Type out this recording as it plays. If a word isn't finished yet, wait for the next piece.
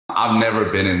I've never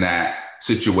been in that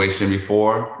situation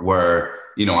before where,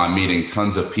 I'm meeting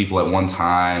tons of people at one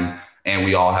time and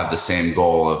we all have the same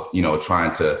goal of,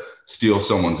 trying to steal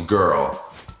someone's girl.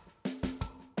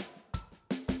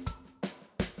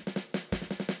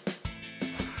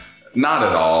 Not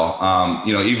at all.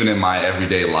 Even in my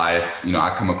everyday life,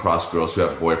 I come across girls who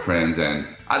have boyfriends, and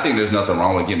I think there's nothing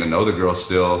wrong with getting to know the girl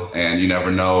still. And you never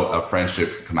know, a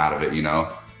friendship could come out of it,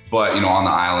 But, on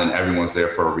the island, everyone's there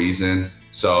for a reason.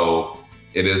 So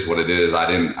it is what it is. I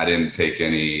didn't take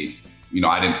any,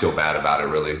 I didn't feel bad about it,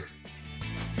 really.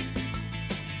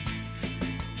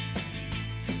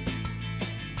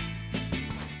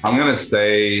 I'm going to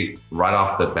say right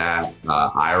off the bat,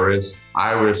 Iris.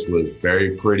 Iris was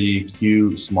very pretty,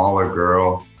 cute, smaller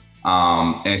girl.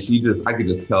 And I could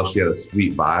just tell she had a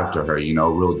sweet vibe to her,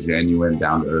 real genuine,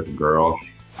 down to earth girl.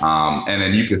 And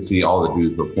then you could see all the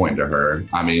dudes were pointing to her.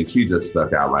 I mean, she just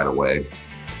stuck out right away.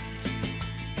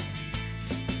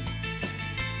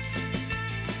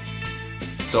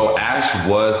 So Ash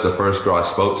was the first girl I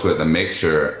spoke to at the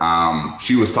mixture.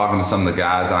 She was talking to some of the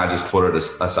guys, and I just put her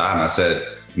aside and I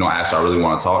said, Ash, I really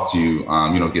want to talk to you,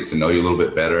 get to know you a little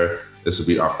bit better. This will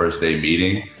be our first day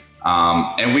meeting.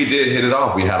 And we did hit it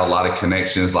off. We had a lot of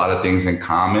connections, a lot of things in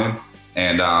common.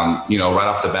 And, right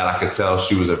off the bat, I could tell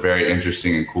she was a very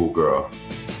interesting and cool girl.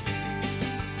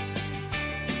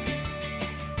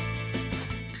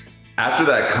 After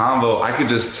that convo, I could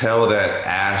just tell that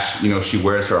Ash, she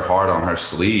wears her heart on her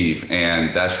sleeve,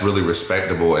 and that's really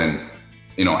respectable and,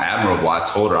 admirable. I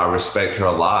told her I respect her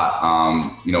a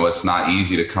lot. It's not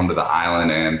easy to come to the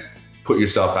island and put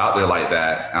yourself out there like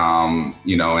that,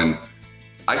 and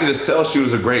I could just tell she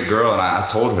was a great girl, and I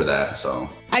told her that. So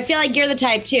I feel like you're the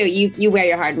type too. You wear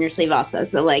your heart on your sleeve also.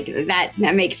 So like that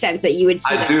makes sense that you would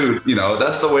see I do.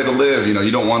 That's the way to live.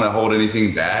 You don't want to hold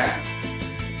anything back.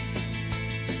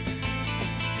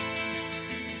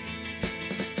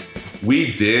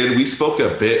 We spoke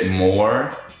a bit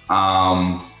more,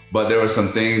 but there were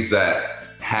some things that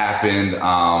happened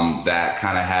that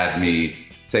kind of had me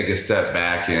take a step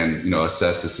back and,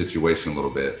 assess the situation a little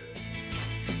bit.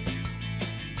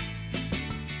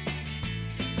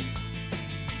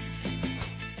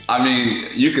 I mean,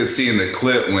 you could see in the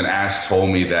clip when Ash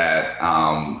told me that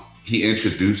he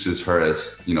introduces her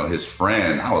as, his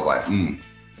friend. I was like,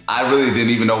 I really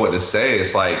didn't even know what to say.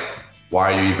 It's like,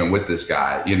 why are you even with this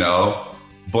guy,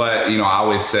 But, I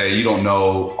always say you don't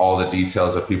know all the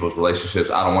details of people's relationships.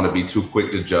 I don't want to be too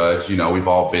quick to judge. We've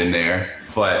all been there.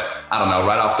 But I don't know,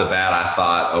 right off the bat, I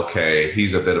thought, okay,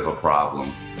 he's a bit of a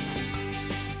problem.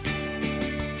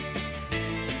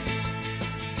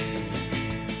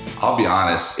 I'll be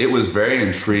honest, it was very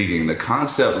intriguing. The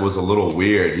concept was a little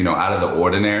weird, out of the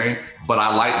ordinary, but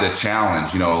I like the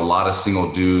challenge. A lot of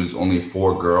single dudes, only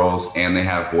 4 girls, and they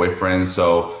have boyfriends.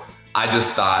 So I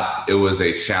just thought it was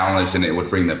a challenge and it would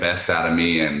bring the best out of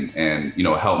me and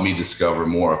help me discover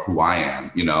more of who I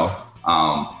am,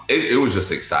 It was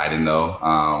just exciting though.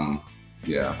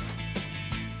 Yeah.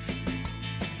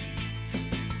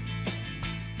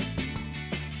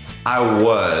 I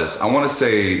want to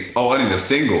say, any the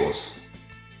singles.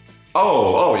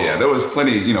 Oh yeah, there was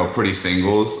plenty, pretty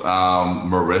singles.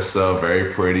 Marissa,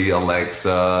 very pretty.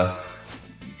 Alexa,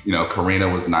 Karina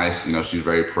was nice. She's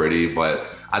very pretty,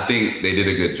 but I think they did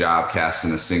a good job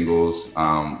casting the singles.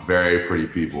 Very pretty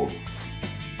people.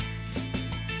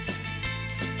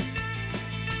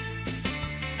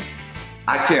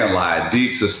 I can't lie,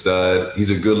 Deke's a stud.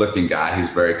 He's a good looking guy. He's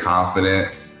very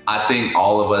confident. I think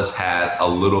all of us had a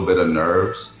little bit of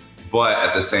nerves, but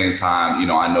at the same time,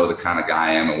 I know the kind of guy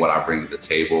I am and what I bring to the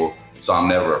table. So I'm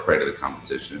never afraid of the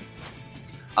competition.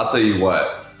 I'll tell you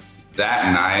what,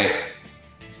 that night,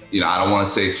 I don't want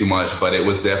to say too much, but it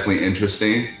was definitely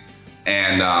interesting.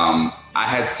 And I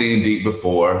had seen Deke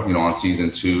before, on season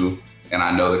 2, and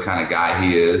I know the kind of guy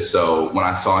he is. So when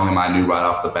I saw him, I knew right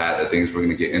off the bat that things were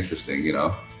going to get interesting,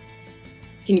 Can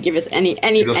you give us any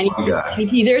teasers?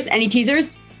 Any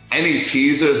teasers? Any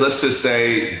teasers? Let's just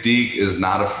say Deke is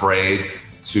not afraid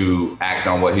to act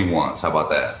on what he wants. How about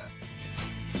that?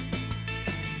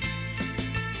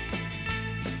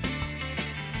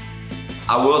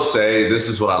 I will say this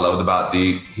is what I loved about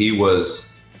Deke.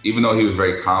 Even though he was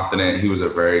very confident, he was a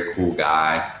very cool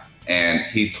guy. And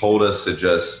he told us to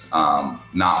just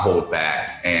not hold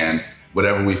back. And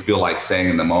whatever we feel like saying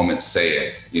in the moment, say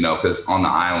it, because on the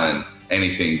island,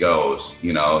 anything goes,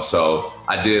 So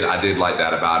I did like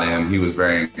that about him. He was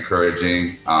very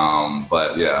encouraging,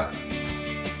 but yeah.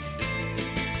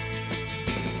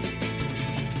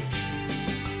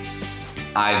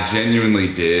 I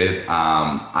genuinely did.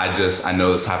 I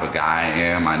know the type of guy I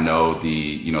am. I know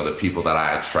the people that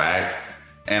I attract.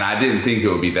 And I didn't think it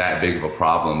would be that big of a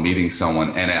problem meeting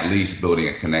someone and at least building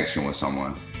a connection with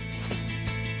someone.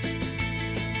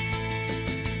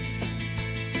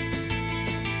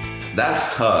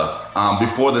 That's tough.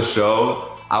 Before the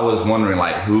show, I was wondering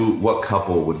like what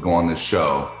couple would go on this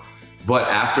show. But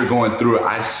after going through it,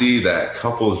 I see that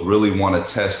couples really want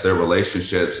to test their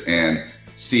relationships and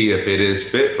see if it is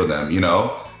fit for them,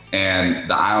 And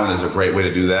the island is a great way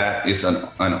to do that. It's an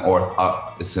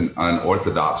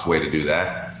unorthodox way to do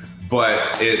that,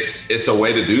 but it's a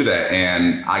way to do that.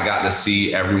 And I got to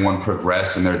see everyone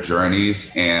progress in their journeys.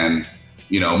 And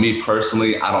me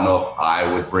personally, I don't know if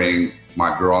I would bring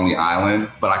my girl on the island,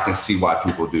 but I can see why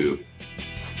people do.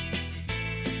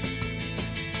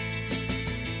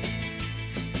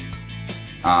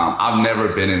 I've never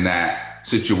been in that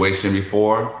situation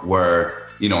before where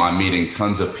I'm meeting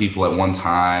tons of people at one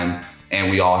time and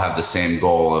we all have the same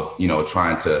goal of,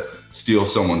 trying to steal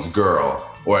someone's girl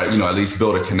or, at least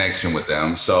build a connection with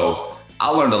them. So I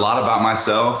learned a lot about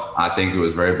myself. I think it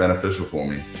was very beneficial for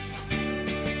me.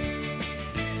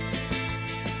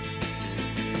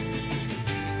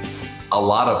 A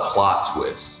lot of plot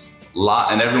twists,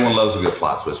 and everyone loves a good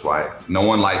plot twist, right? No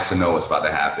one likes to know what's about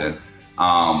to happen.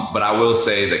 But I will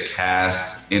say the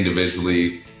cast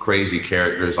individually, crazy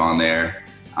characters on there,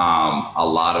 a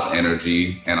lot of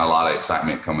energy and a lot of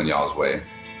excitement coming y'all's way.